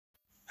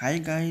Hi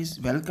guys,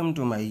 welcome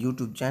to my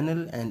YouTube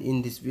channel, and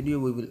in this video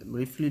we will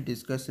briefly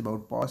discuss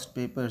about past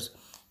papers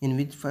in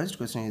which first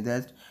question is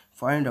that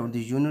find out the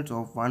units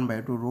of 1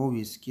 by 2 rho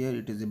v square.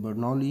 It is a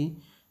Bernoulli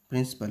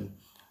principle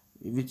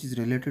which is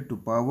related to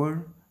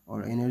power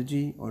or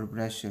energy or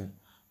pressure.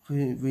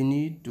 We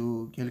need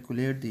to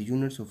calculate the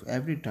units of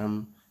every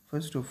term.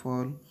 First of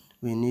all,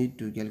 we need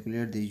to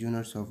calculate the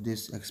units of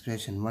this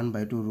expression 1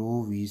 by 2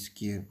 rho v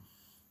square.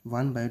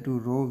 1 by 2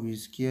 rho v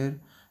square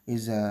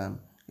is a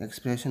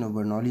expression of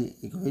Bernoulli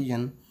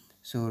equation.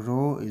 So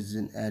rho is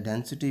a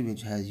density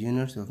which has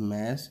units of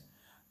mass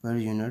per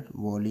unit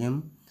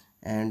volume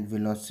and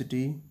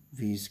velocity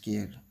v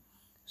square.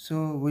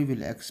 So we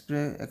will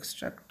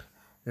extract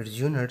its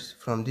units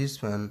from this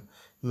one.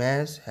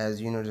 Mass has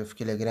units of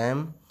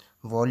kilogram,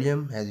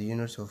 volume has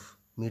units of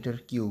meter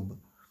cube.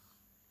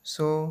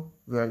 So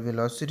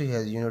velocity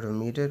has unit of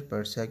meter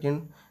per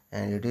second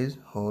and it is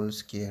whole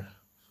square.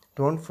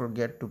 Don't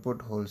forget to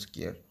put whole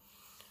square.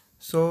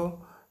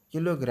 So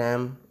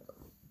kilogram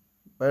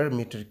per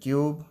meter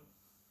cube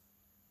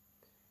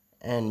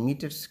and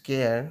meter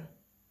square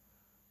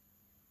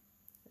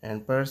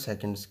and per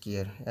second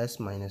square s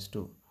minus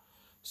 2.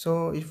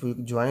 So if we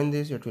join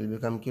this, it will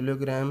become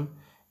kilogram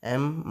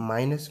m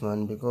minus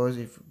 1, because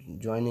if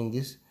joining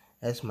this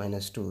s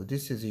minus 2,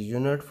 this is a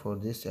unit for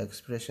this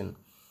expression.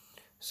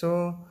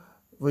 So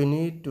we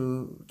need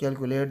to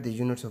calculate the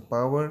units of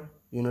power,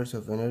 units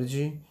of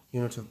energy,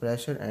 units of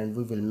pressure, and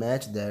we will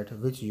match that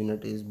which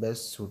unit is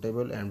best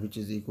suitable and which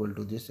is equal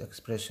to this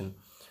expression.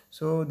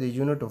 So the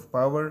unit of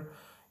power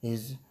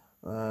is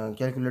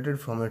calculated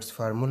from its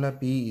formula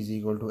P is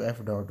equal to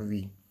F dot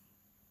V.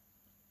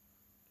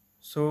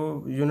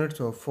 So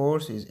units of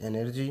force is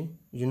energy,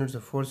 units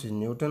of force is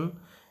Newton,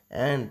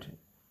 and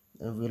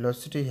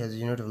velocity has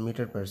unit of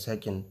meter per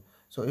second.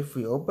 So if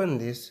we open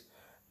this,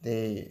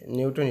 the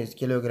Newton is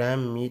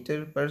kilogram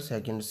meter per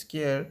second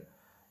square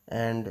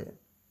and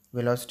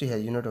velocity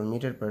has unit of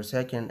meter per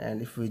second,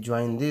 and if we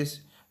join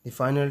this, the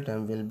final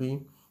term will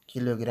be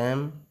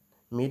kilogram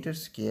meter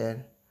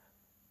square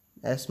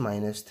s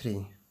minus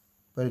 3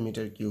 per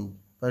meter cube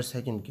per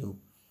second cube.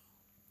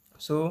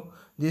 So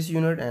this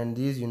unit and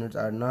these units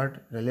are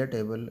not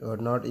relatable or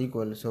not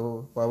equal,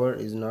 so power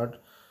is not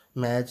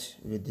matched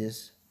with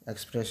this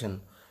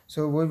expression.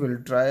 So we will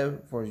try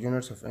for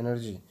units of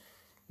energy.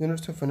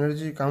 Units of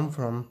energy come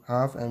from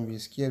half mv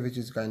square, which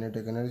is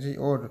kinetic energy,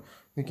 or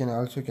we can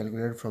also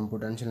calculate from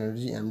potential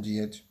energy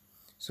mgh.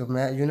 So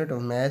unit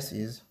of mass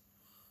is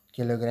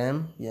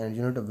kilogram and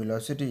unit of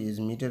velocity is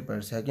meter per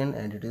second,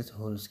 and it is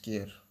whole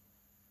square.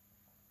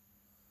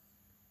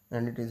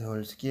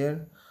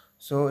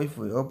 So if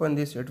we open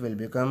this, it will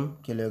become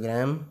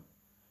kilogram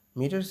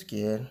meter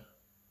square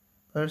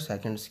per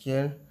second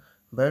square,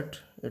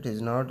 but it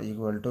is not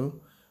equal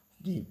to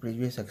the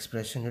previous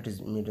expression, it is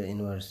meter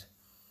inverse.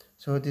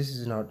 So this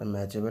is not a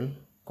matchable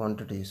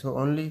quantity. So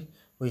only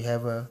we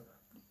have a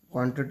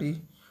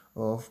quantity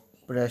of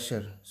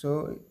pressure,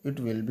 so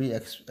it will be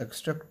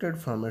extracted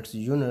from its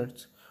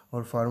units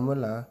or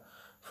formula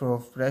for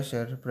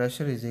pressure.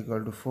 Pressure is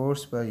equal to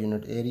force per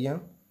unit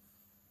area,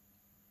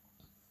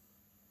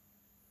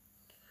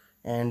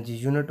 and the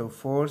unit of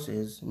force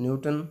is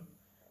Newton,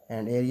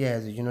 and area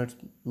has a unit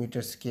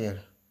meter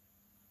square.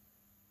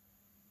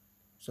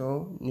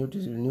 So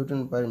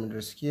Newton per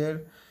meter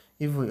square.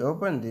 If we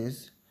open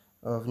this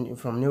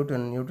from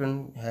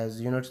Newton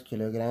has units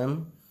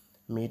kilogram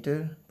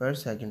meter per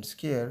second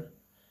square,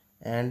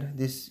 and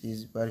this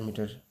is per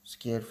meter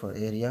square for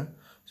area.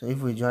 So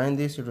if we join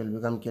this, it will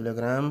become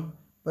kilogram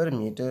per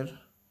meter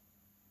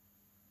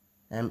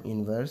m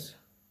inverse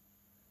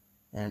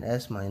and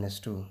s minus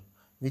 2,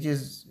 which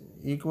is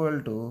equal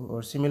to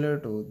or similar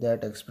to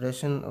that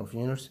expression of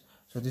units.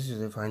 So this is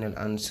the final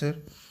answer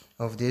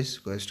of this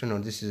question, or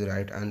this is the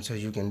right answer.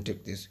 You can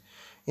take this.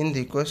 In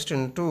the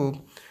question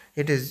 2,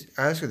 it is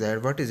asked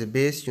that what is the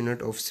base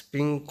unit of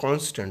spring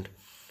constant.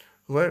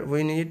 Well,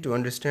 we need to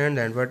understand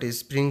that what is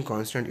spring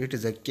constant. It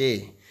is a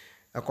K.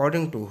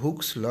 According to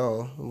Hooke's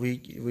law,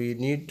 we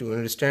need to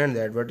understand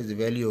that what is the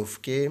value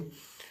of K.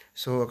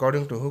 So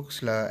according to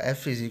Hooke's law,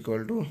 F is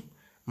equal to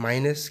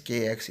minus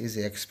Kx is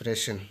the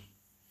expression.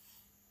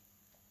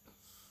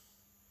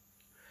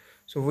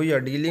 So we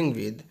are dealing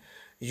with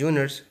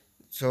units.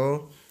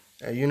 So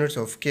units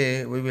of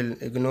K, we will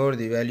ignore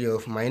the value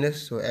of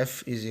minus. So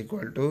F is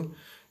equal to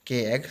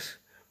Kx,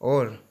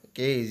 or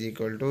K is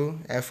equal to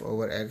F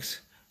over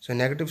X. So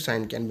negative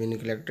sign can be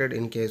neglected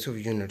in case of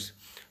units.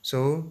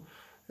 So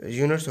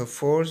units of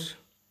force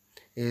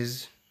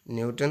is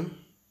Newton,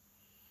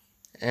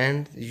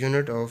 and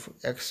unit of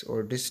x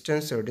or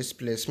distance or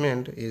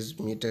displacement is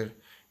meter.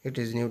 It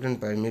is Newton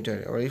per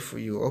meter, or if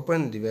you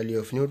open the value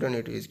of Newton,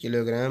 it is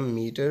kilogram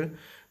meter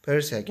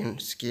per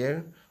second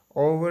square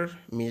over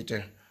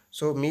meter.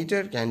 So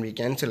meter can be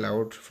cancelled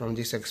out from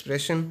this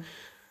expression,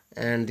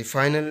 and the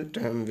final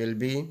term will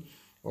be,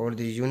 or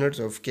the units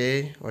of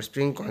K or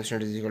spring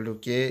constant is equal to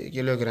K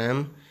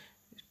kilogram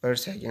per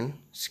second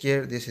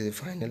square. This is the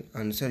final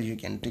answer. You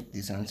can take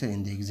this answer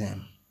in the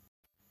exam.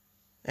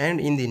 And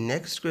in the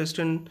next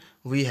question,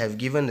 we have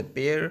given a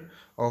pair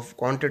of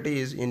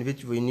quantities in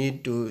which we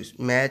need to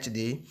match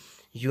the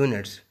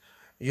units.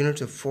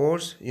 Units of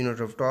force, unit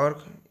of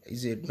torque,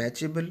 is it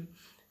matchable?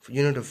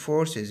 Unit of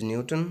force is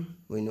Newton,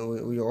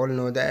 we all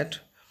know that.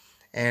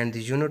 And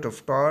the unit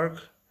of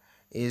torque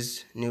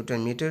is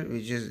Newton meter,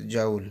 which is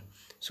joule.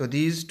 So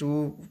these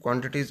two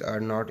quantities are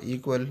not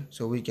equal,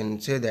 so we can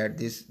say that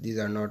these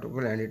are not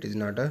equal and it is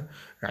not a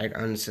right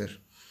answer.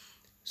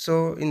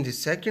 So in the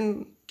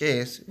second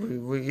case,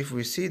 if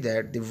we see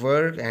that the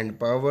work and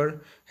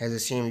power has the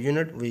same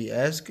unit, we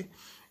ask,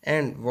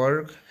 and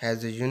work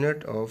has a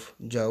unit of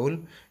joule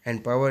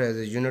and power has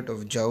a unit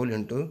of joule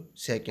into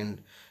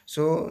second.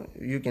 So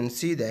you can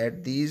see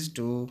that these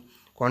two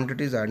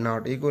quantities are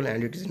not equal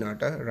and it is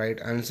not a right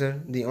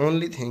answer. The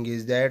only thing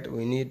is that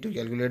we need to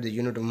calculate the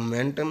unit of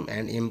momentum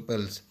and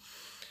impulse.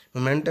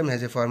 Momentum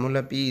has a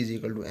formula P is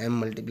equal to m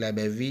multiplied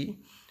by v,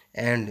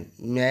 and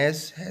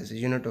mass has a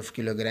unit of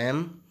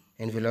kilogram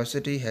and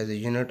velocity has a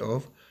unit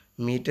of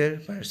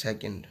meter per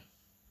second.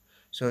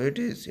 So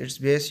its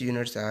base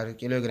units are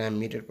kilogram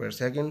meter per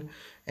second.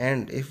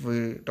 And if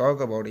we talk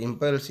about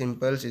impulse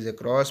is a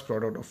cross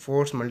product of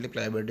force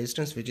multiplied by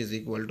distance, which is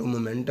equal to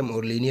momentum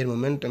or linear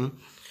momentum.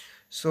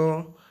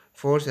 So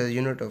force has a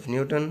unit of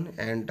Newton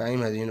and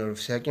time has a unit of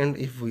second.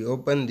 If we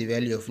open the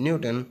value of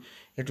Newton,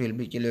 it will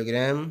be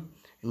kilogram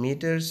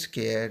meter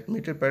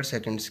per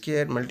second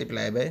square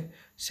multiplied by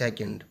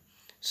second.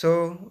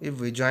 So if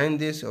we join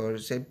this or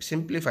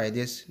simplify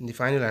this, the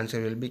final answer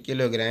will be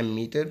kilogram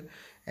meter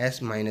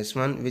s minus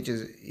 1, which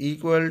is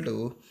equal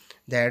to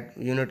that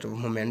unit of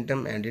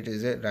momentum, and it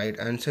is a right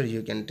answer.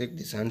 You can take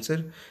this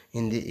answer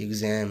in the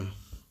exam.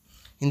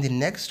 In the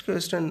next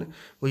question,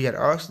 we are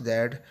asked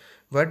that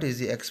what is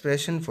the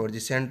expression for the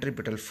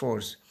centripetal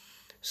force?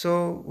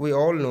 So we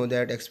all know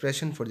that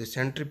expression for the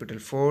centripetal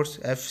force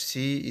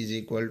Fc is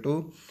equal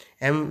to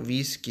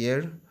mv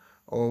square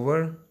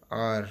over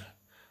r.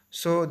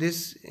 So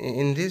this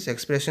in this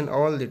expression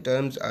all the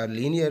terms are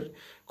linear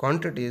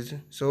quantities.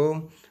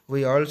 So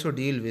we also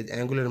deal with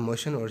angular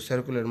motion or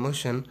circular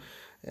motion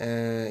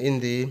in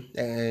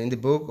the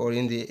book or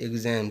in the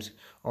exams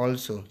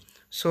also.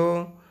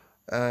 So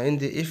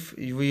if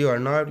you are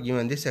not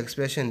given this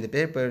expression in the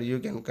paper, you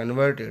can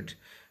convert it.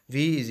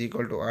 V is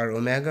equal to r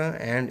omega,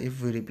 and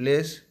if we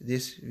replace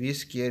this v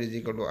square is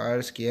equal to r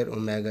square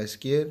omega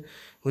square,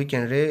 we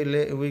can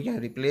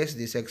replace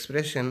this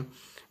expression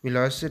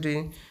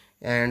velocity,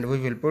 and we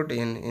will put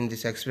in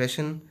this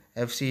expression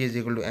Fc is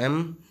equal to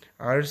m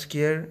r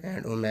square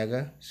and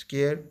omega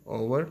square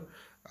over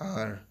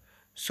r.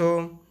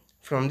 So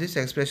from this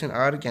expression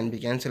r can be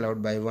cancelled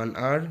out by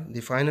 1r.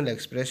 The final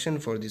expression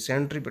for the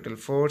centripetal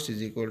force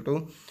is equal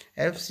to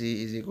Fc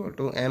is equal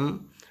to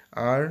m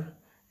r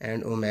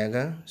and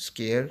omega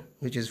square,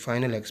 which is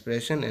final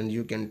expression, and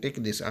you can take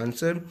this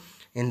answer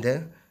in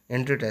the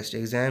entry test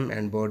exam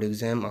and board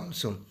exam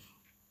also.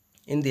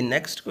 In the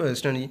next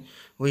question,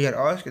 we are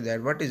asked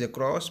that what is a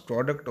cross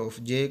product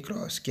of J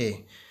cross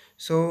K.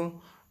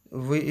 So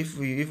if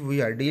we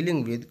are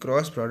dealing with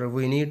cross product,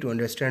 we need to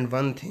understand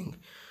one thing.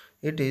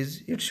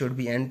 It should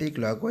be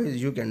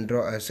anti-clockwise. You can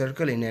draw a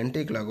circle in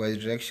anti-clockwise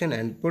direction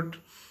and put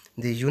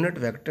the unit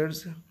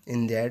vectors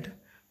in that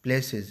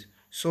places.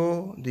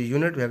 So the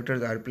unit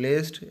vectors are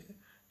placed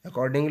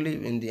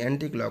accordingly in the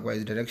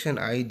anti-clockwise direction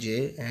I,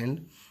 J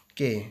and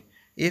K.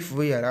 If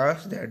we are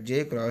asked that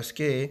J cross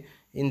K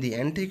in the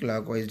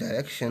anti-clockwise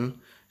direction,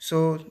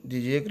 so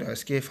the J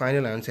cross K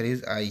final answer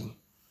is I.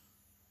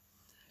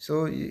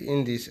 So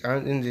in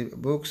the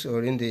books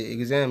or in the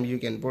exam, you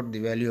can put the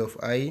value of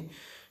I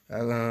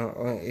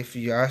if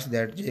you ask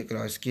that J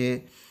cross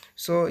K.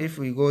 So if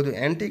we go the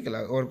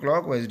anti-clock or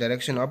clockwise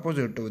direction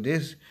opposite to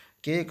this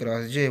K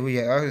cross J, we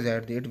ask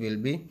that it will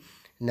be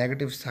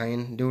negative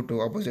sign due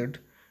to opposite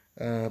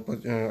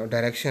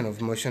direction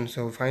of motion.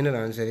 So final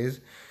answer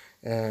is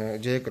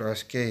J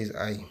cross K is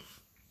I.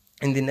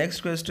 In the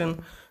next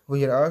question,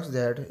 we are asked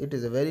that it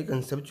is a very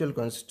conceptual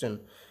question.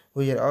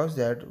 We are asked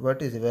that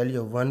what is the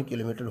value of 1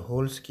 kilometer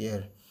whole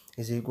square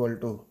is equal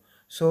to.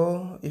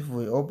 So if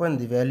we open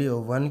the value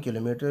of 1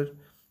 kilometer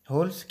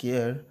whole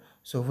square,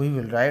 so we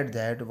will write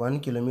that 1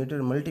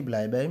 kilometer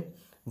multiplied by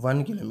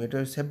 1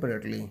 kilometer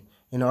separately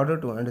in order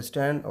to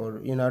understand or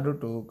in order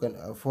to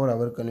for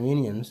our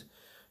convenience.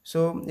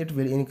 So it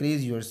will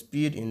increase your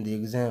speed in the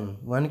exam.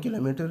 1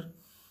 kilometer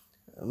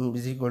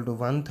is equal to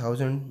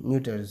 1000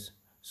 meters.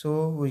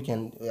 So we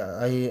can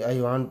I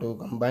want to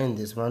combine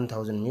this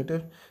 1000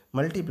 meter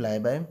multiply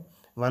by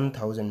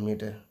 1000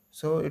 meter.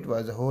 So it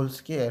was a whole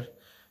square,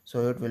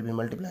 so it will be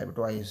multiplied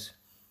twice.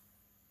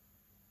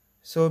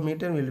 So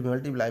meter will be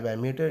multiplied by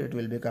meter, it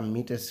will become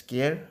meter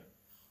square,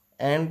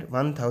 and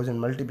 1000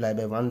 multiplied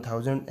by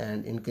 1000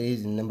 and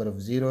increase in number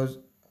of zeros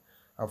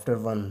after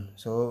 1.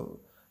 So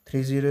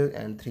 3 zeros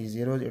and 3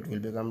 zeros, it will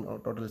become a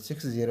total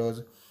 6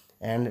 zeros,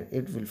 and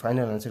it will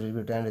final answer will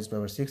be 10 raised to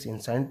power 6. In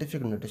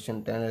scientific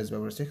notation, 10 raised to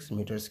power 6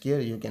 meter square.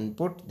 You can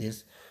put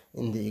this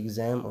in the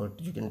exam or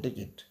you can take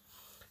it.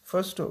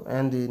 First,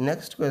 and the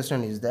next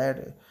question is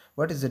that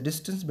what is the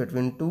distance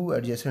between two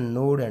adjacent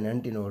node and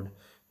antinode?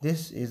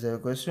 This is a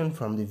question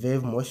from the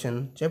wave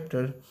motion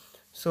chapter.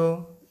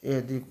 So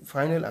the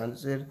final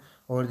answer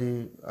or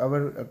the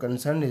our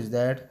concern is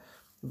that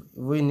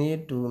we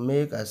need to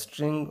make a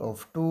string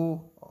of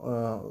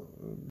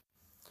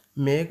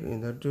make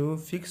the two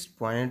fixed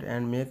point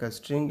and make a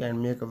string and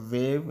make a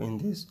wave in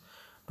these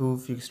two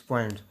fixed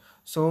points.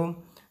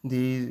 So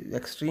the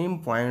extreme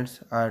points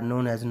are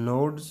known as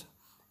nodes,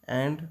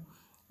 and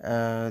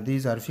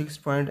these are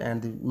fixed point,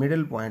 and the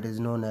middle point is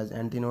known as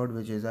antinode,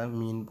 which is a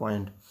mean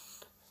point.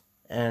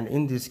 And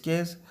in this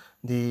case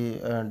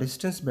the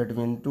distance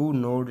between two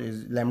nodes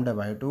is lambda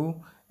by 2,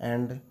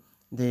 and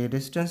the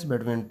distance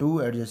between two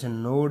adjacent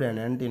node and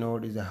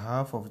antinode is a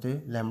half of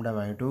the lambda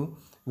by 2,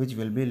 which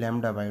will be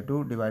lambda by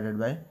 2 divided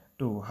by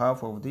 2,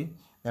 half of the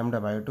lambda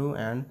by 2,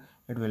 and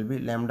it will be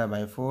lambda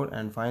by 4,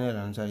 and final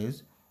answer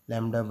is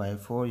lambda by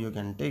 4. You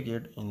can take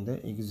it in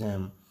the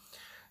exam.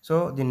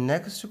 So the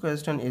next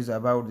question is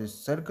about the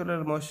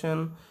circular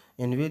motion,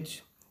 in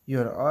which you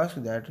are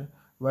asked that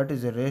what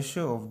is the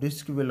ratio of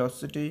disk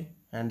velocity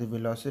and the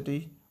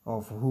velocity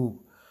of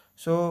hoop.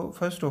 So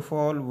first of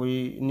all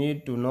we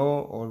need to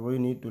know, or we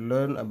need to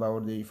learn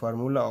about the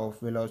formula of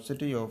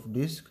velocity of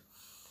disk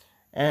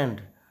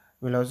and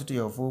velocity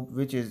of hoop,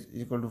 which is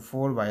equal to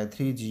 4 by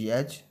 3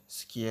 gh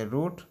square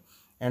root,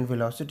 and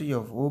velocity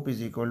of hoop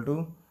is equal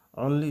to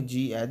only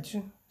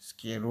gh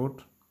square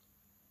root.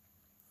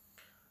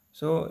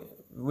 So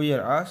we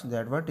are asked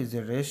that what is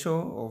the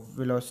ratio of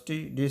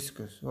velocity disk.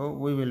 So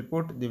we will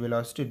put the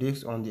velocity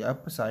disk on the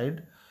up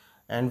side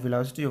and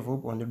velocity of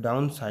hoop on the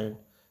down side.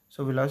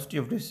 So velocity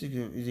of disk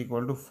is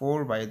equal to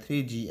 4 by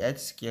 3 gh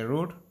square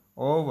root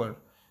over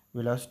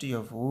velocity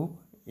of hoop,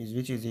 is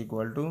which is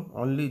equal to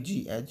only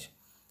gh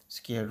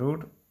square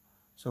root.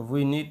 So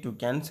we need to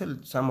cancel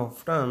sum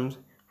of terms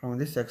from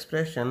this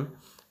expression.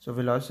 So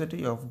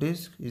velocity of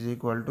disk is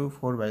equal to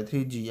 4 by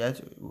 3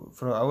 gh.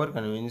 For our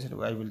convenience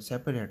I will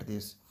separate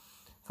this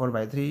 4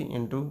 by 3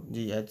 into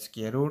gh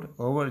square root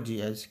over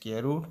gh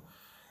square root,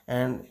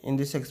 and in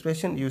this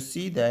expression you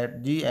see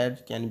that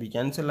gh can be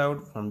cancelled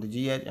out from the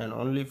gh, and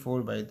only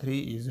 4 by 3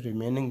 is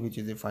remaining, which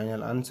is the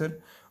final answer,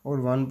 or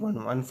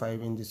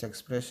 1.15 in this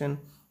expression.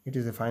 It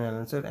is the final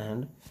answer,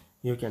 and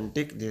you can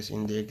take this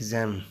in the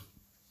exam.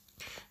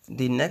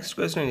 The next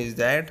question is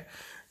that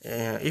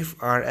if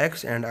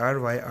Rx and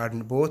Ry are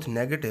both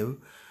negative,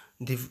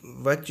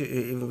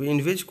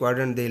 in which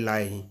quadrant they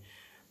lie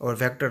or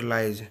vector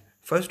lies.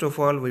 First of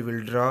all, we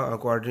will draw a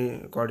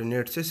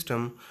coordinate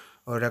system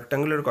or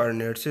rectangular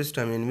coordinate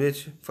system, in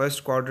which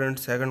first quadrant,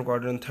 second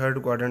quadrant,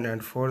 third quadrant,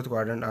 and fourth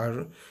quadrant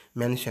are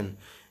mentioned.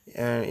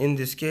 In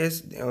this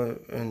case,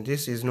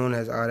 this is known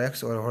as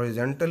Rx or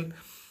horizontal,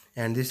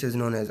 and this is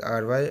known as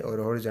Ry or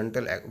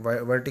horizontal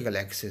vertical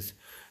axis.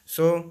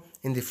 So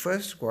in the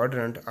first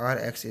quadrant,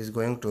 Rx is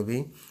going to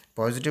be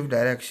positive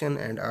direction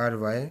and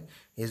Ry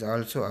is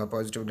also a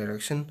positive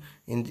direction.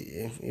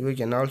 We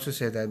can also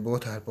say that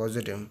both are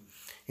positive.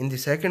 In the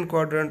second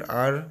quadrant,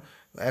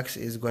 Rx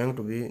is going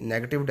to be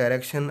negative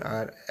direction,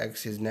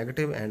 Rx is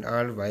negative, and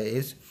Ry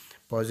is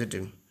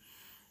positive.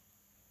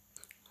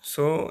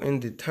 So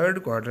in the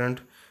third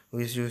quadrant,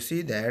 you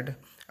see that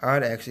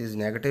Rx is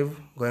negative,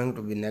 going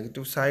to be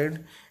negative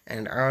side,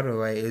 and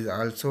Ry is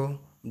also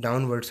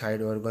downward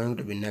side or going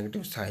to be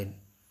negative side.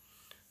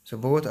 So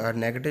both are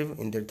negative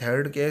in the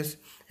third case,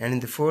 and in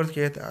the fourth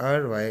case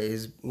Ry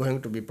is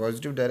going to be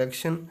positive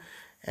direction,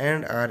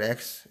 and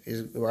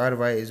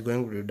Ry is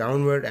going to be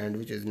downward, and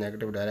which is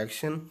negative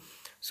direction.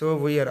 So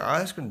we are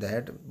asked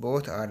that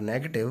both are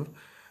negative,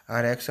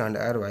 Rx and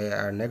Ry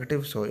are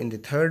negative. So in the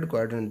third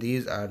quadrant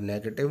these are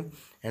negative,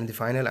 and the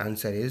final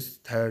answer is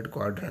third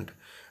quadrant.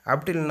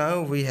 Up till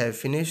now we have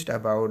finished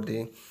about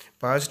the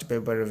past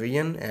paper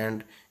revision,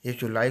 and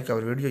if you like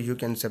our video you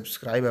can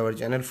subscribe our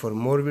channel for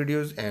more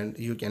videos, and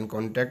you can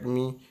contact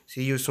me.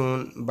 See you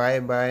soon. Bye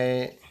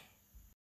bye.